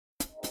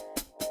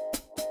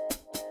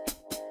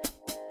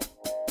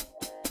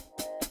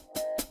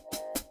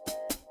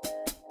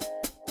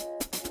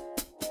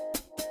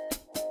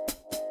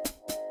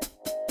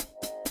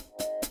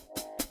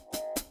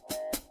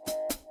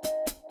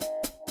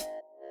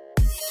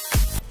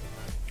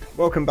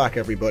Welcome back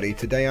everybody.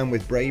 Today I'm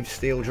with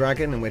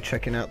BraveSteelDragon and we're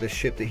checking out this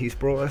ship that he's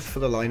brought us for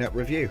the lineup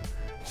review.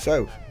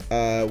 So,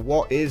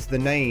 what is the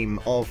name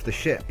of the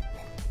ship?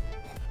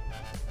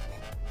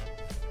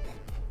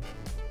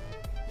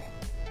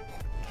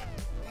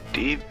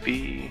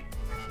 DCV-P.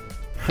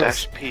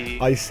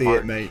 I see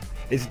it, mate.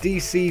 It's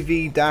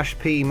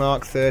DCV-P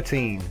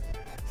Mk.XIII.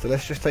 So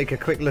let's just take a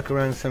quick look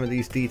around some of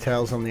these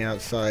details on the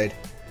outside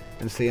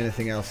and see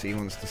anything else he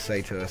wants to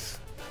say to us.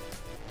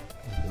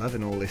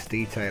 Loving all this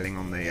detailing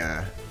on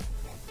the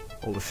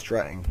all the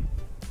strutting.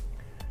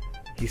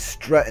 He's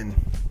strutting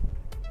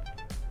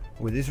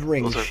with his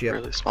ring Those ship. are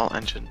really small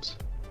engines.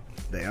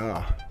 They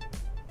are.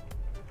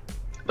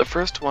 The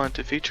first one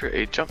to feature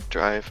a jump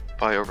drive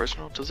by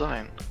original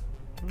design.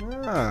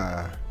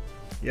 Ah,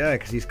 yeah,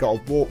 because he's got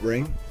a warp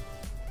ring.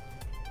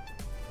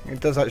 It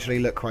does actually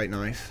look quite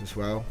nice as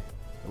well,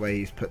 the way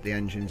he's put the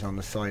engines on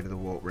the side of the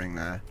warp ring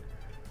there.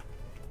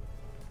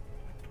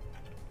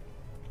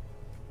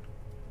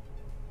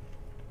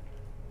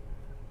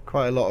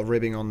 Quite a lot of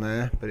ribbing on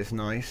there, but it's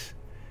nice.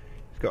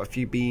 It's got a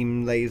few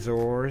beam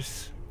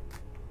lasers,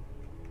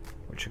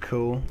 which are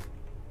cool.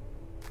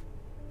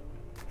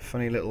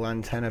 Funny little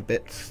antenna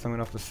bits coming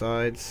off the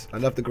sides. I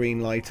love the green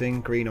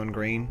lighting, green on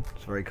green.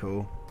 It's very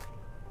cool.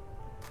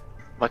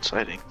 Much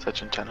lighting,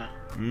 such antenna.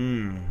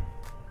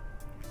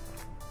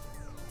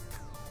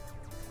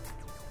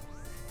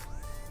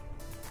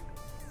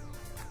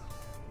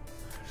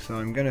 So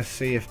I'm gonna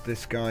see if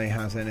this guy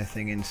has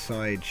anything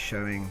inside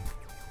showing.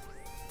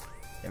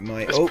 It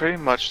might. It's pretty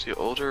much the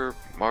older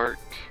Mk.XII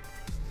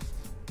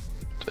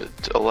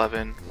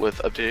with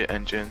updated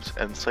engines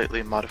and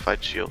slightly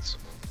modified shields.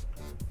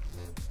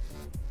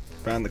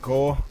 Found the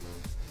core.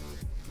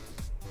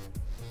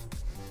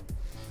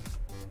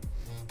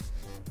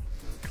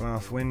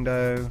 Glass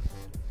window.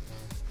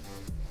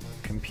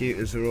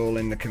 Computers are all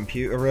in the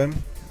computer room,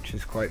 which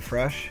is quite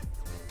fresh.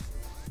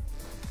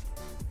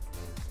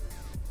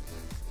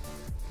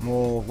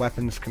 More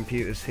weapons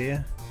computers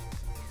here.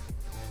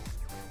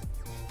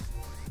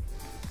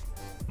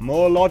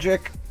 More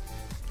logic.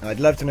 I'd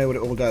love to know what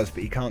it all does,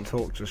 but you can't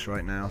talk to us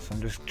right now, so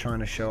I'm just trying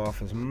to show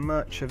off as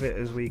much of it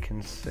as we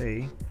can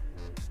see.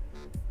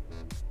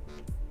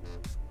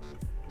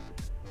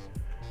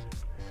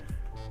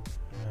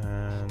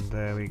 And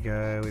there we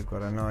go. We've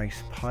got a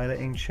nice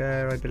piloting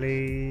chair, I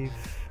believe.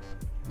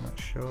 I'm not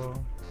sure.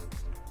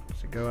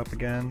 Does it go up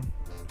again?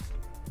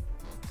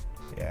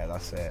 Yeah,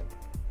 that's it.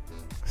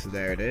 So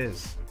there it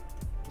is.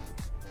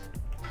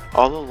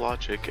 All the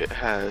logic it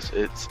has,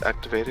 it's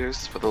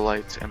activators for the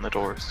lights and the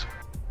doors.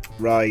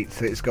 Right,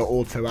 so it's got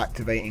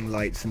auto-activating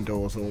lights and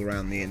doors all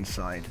around the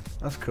inside.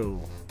 That's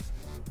cool.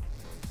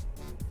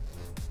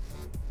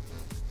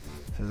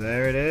 So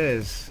there it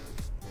is.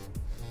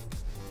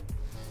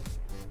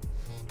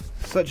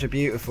 Such a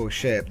beautiful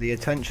ship. The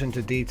attention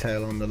to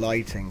detail on the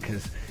lighting,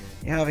 because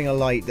you're having a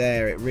light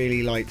there, it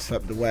really lights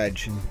up the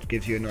wedge and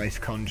gives you a nice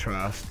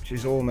contrast, which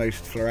is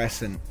almost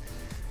fluorescent,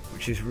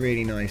 which is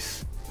really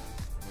nice.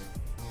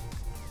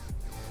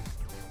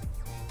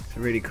 It's a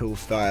really cool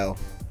style.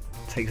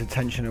 Takes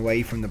attention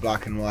away from the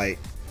black and white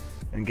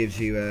and gives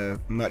you a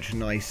much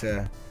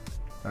nicer,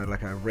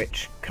 like a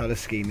rich colour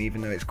scheme,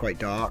 even though it's quite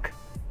dark.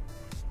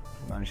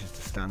 It manages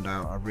to stand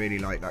out. I really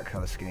like that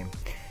colour scheme.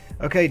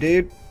 Okay,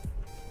 dude.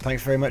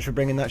 Thanks very much for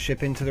bringing that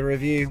ship into the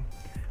review.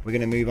 We're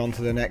going to move on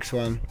to the next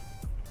one.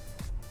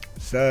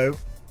 So,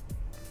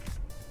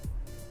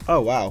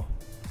 oh wow,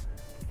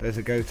 there's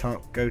a Go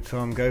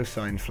Tom Go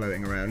sign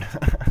floating around.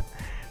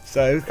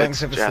 So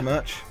thanks ever so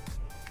much,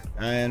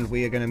 and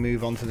we are going to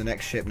move on to the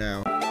next ship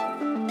now.